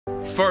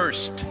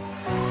first.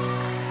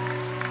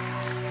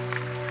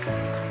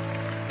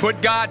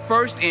 Put God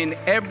first in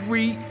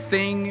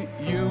everything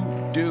you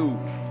do.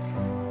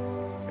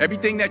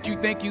 Everything that you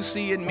think you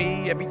see in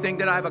me, everything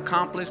that I've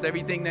accomplished,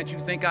 everything that you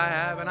think I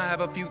have, and I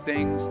have a few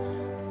things,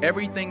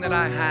 everything that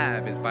I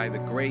have is by the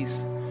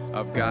grace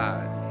of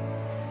God.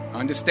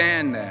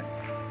 Understand that.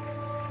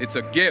 It's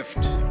a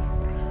gift.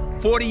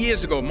 40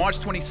 years ago, March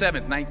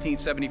 27th,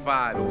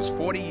 1975, it was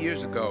 40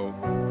 years ago,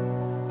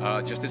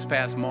 just this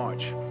past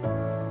March,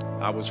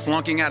 I was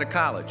flunking out of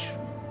college.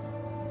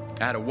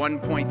 I had a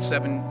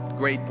 1.7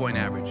 grade point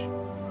average.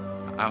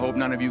 I hope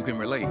none of you can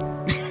relate.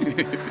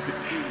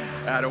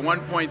 I had a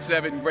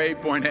 1.7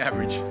 grade point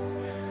average.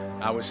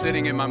 I was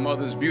sitting in my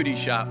mother's beauty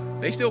shop.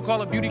 They still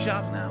call it beauty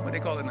shops now? What they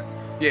call it now?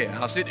 Yeah,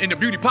 I was sitting in the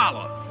beauty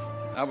parlor.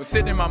 I was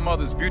sitting in my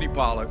mother's beauty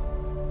parlor,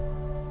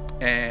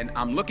 and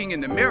I'm looking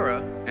in the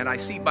mirror, and I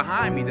see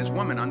behind me this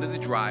woman under the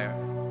dryer.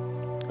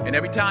 And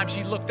every time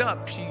she looked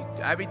up,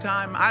 every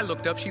time I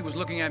looked up, she was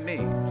looking at me,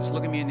 just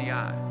looking me in the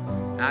eye.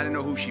 And I didn't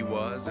know who she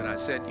was, and I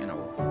said,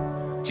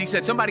 she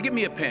said, somebody give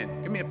me a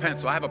pen, give me a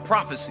pencil. I have a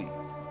prophecy.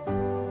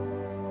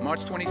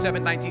 March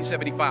 27,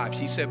 1975,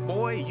 she said,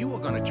 boy, you are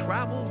going to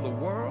travel the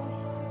world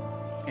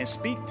and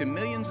speak to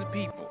millions of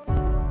people.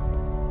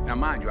 Now,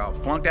 mind you, I was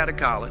flunked out of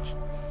college.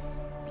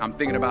 I'm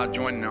thinking about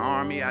joining the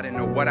army. I didn't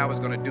know what I was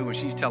going to do, and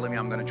she's telling me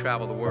I'm going to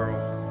travel the world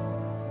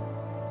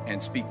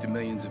and speak to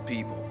millions of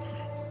people.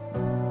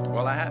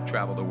 Well, I have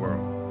traveled the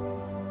world,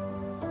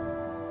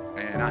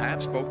 and I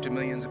have spoke to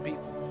millions of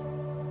people.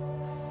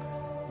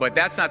 But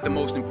that's not the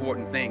most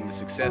important thing, the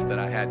success that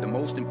I had. The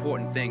most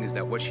important thing is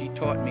that what she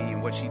taught me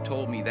and what she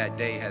told me that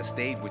day has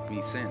stayed with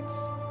me since.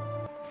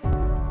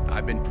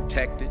 I've been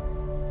protected.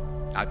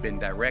 I've been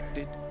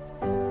directed.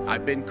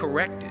 I've been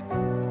corrected.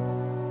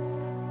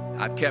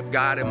 I've kept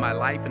God in my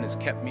life, and it's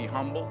kept me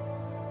humble.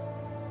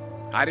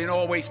 I didn't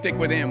always stick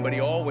with him, but he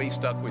always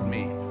stuck with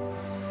me.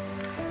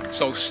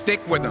 So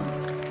stick with him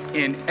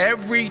in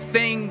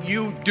everything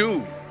you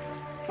do.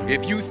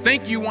 If you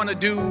think you want to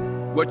do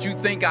what you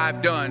think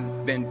I've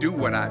done, then do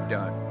what I've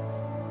done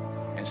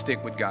and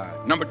stick with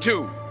God. Number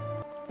 2,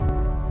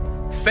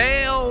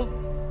 fail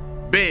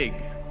big.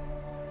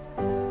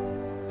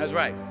 That's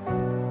right.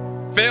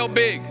 Fail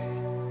big.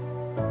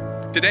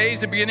 Today's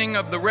the beginning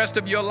of the rest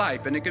of your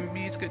life, and it can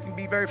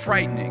be very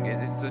frightening.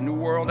 It's a new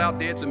world out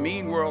there. It's a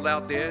mean world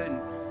out there,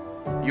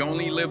 and you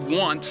only live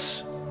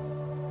once.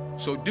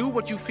 So do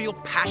what you feel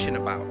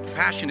passionate about.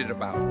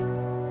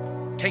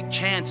 Take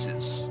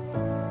chances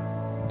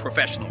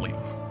professionally.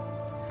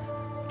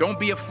 Don't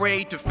be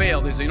afraid to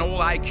fail. There's an old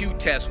IQ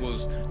test,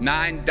 was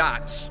 9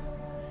 dots,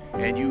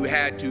 and you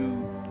had to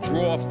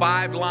draw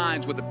 5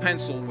 lines with a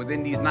pencil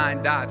within these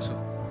 9 dots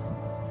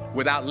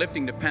without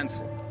lifting the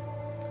pencil.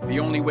 The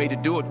only way to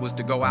do it was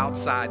to go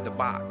outside the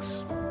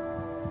box.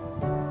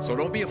 So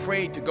don't be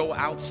afraid to go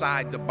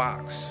outside the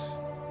box.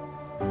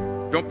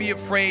 Don't be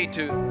afraid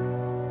to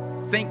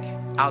think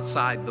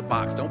outside the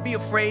box. Don't be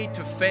afraid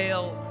to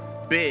fail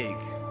big,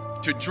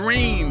 to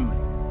dream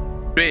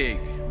big.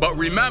 But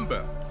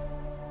remember,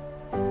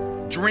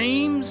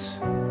 dreams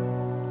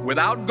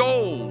without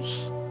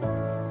goals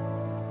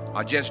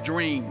are just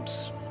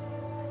dreams,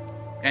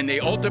 and they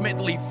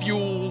ultimately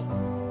fuel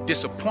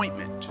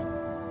disappointment.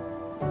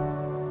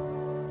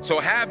 So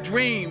have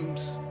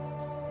dreams,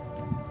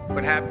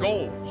 but have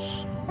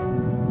goals.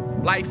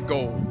 Life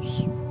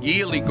goals,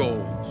 yearly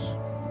goals,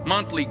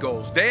 monthly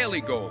goals,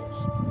 daily goals.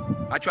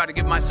 I try to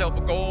give myself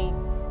a goal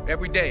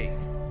every day.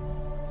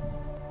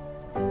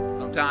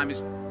 Sometimes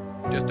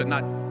it's just to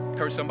not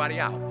curse somebody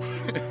out.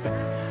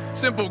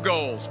 Simple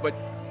goals, but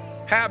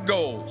have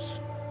goals.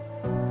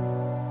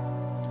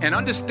 And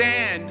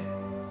understand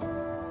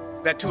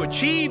that to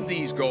achieve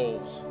these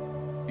goals,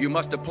 you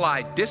must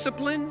apply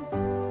discipline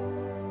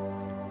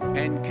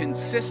and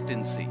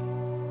consistency.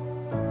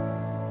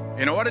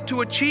 In order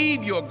to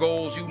achieve your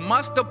goals, you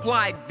must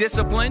apply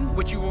discipline,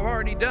 which you have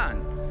already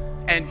done,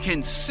 and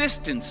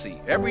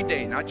consistency every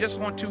day, not just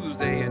on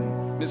Tuesday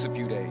and miss a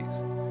few days.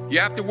 You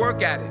have to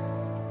work at it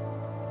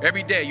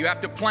every day. You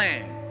have to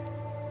plan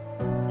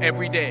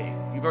every day.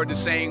 You've heard the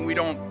saying, we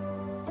don't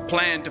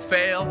plan to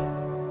fail,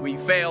 we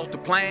fail to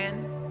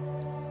plan.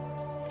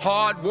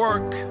 Hard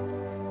work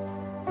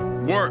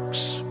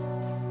works.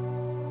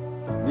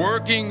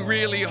 Working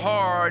really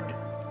hard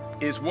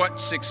is what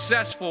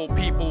successful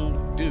people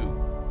do.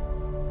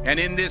 And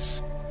in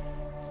this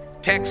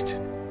text,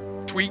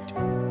 tweet,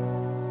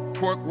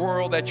 twerk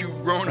world that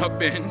you've grown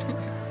up in,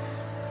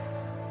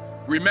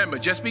 remember,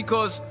 just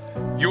because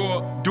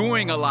you're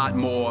doing a lot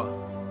more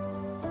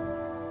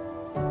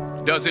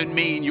doesn't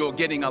mean you're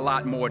getting a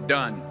lot more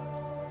done.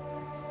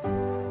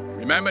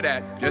 Remember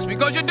that. Just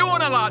because you're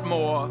doing a lot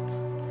more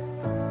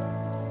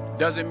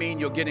doesn't mean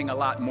you're getting a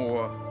lot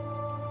more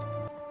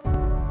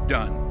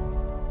done.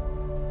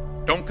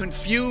 Don't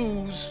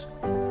confuse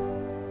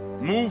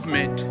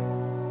movement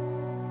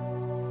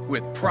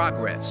with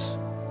progress.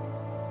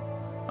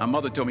 My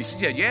mother told me, she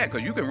said, yeah,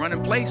 because you can run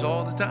in place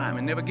all the time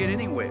and never get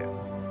anywhere.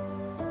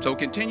 So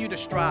continue to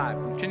strive,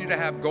 continue to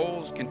have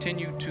goals,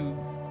 continue to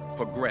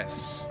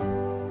progress.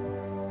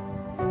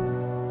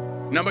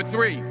 Number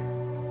 3,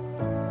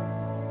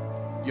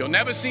 you'll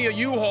never see a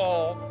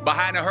U-Haul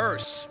behind a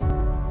hearse.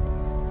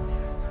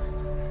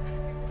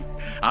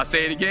 I'll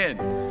say it again.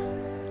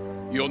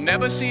 You'll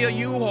never see a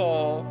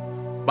U-Haul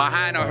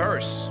behind a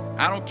hearse.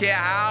 I don't care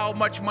how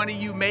much money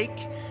you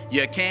make,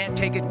 you can't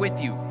take it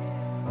with you.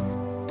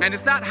 And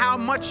it's not how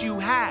much you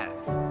have.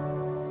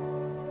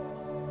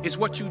 It's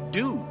what you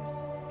do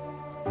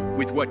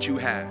with what you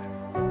have.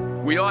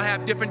 We all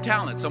have different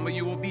talents. Some of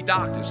you will be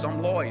doctors,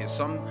 some lawyers,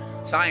 some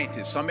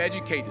scientists, some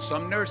educators,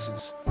 some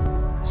nurses,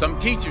 some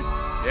teachers.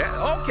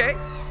 Yeah, okay.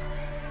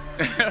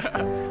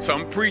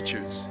 Some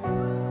preachers.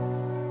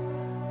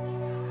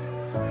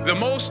 The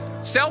most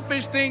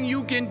selfish thing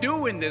you can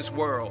do in this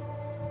world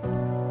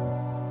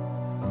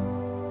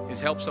is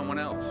help someone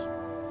else.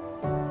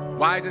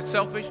 Why is it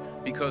selfish?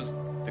 Because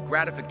the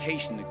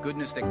gratification, the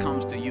goodness that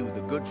comes to you,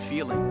 the good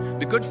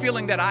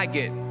feeling that I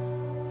get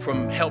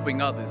from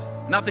helping others,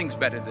 nothing's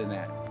better than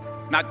that.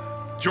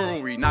 Not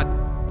jewelry, not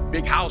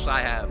big house I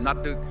have,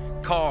 not the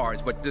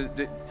cars, but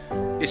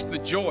it's the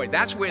joy.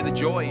 That's where the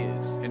joy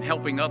is, in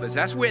helping others.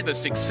 That's where the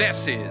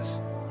success is.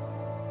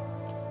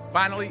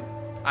 Finally,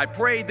 I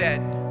pray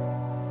that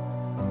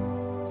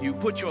you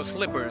put your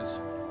slippers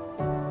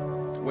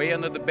way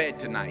under the bed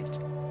tonight,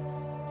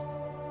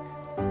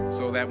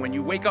 so that when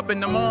you wake up in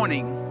the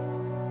morning,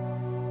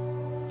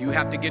 you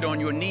have to get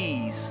on your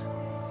knees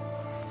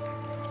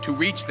to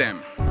reach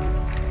them.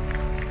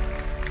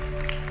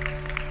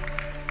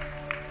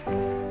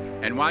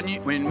 And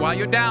while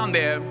you're down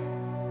there,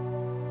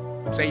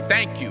 say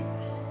thank you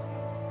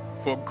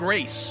for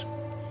grace.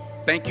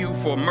 Thank you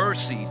for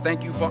mercy.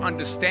 Thank you for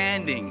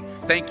understanding.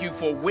 Thank you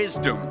for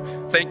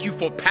wisdom. Thank you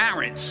for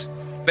parents.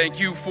 Thank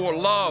you for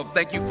love.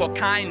 Thank you for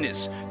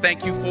kindness.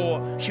 Thank you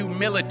for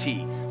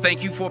humility.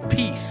 Thank you for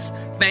peace.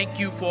 Thank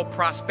you for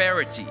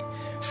prosperity.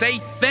 Say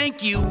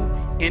thank you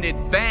in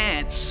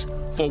advance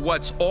for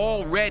what's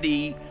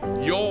already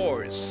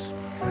yours.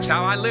 That's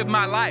how I live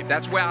my life.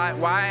 That's why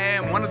I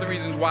am. One of the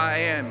reasons why I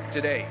am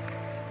today.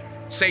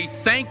 Say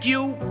thank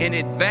you in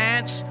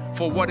advance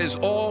for what is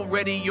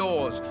already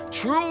yours.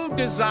 True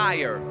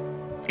desire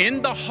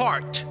in the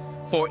heart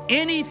for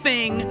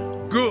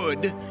anything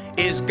good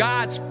is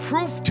God's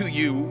proof to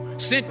you,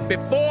 sent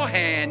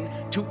beforehand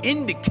to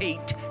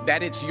indicate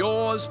that it's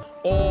yours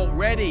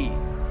already.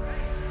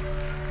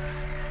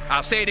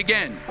 I'll say it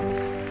again.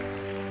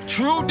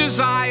 True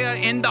desire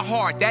in the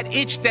heart, that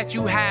itch that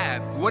you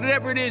have,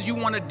 whatever it is you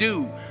want to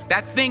do,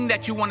 that thing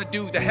that you want to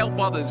do to help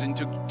others and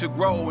to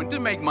grow and to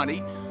make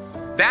money,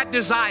 that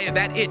desire,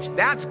 that itch,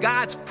 that's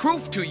God's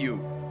proof to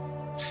you,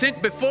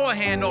 sent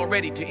beforehand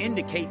already to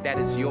indicate that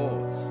it's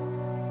yours.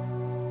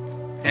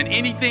 And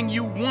anything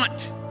you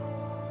want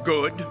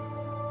good,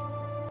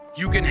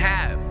 you can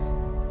have.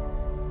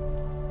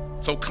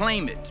 So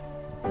claim it.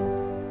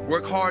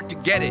 Work hard to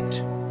get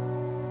it.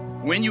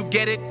 When you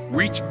get it,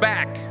 reach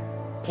back.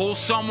 Pull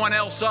someone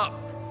else up.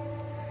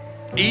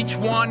 Each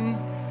one,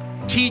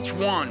 teach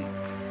one.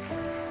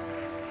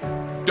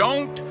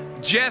 Don't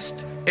just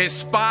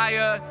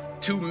aspire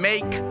to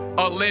make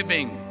a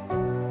living.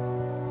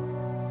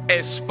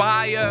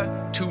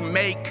 Aspire to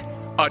make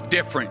a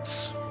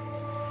difference.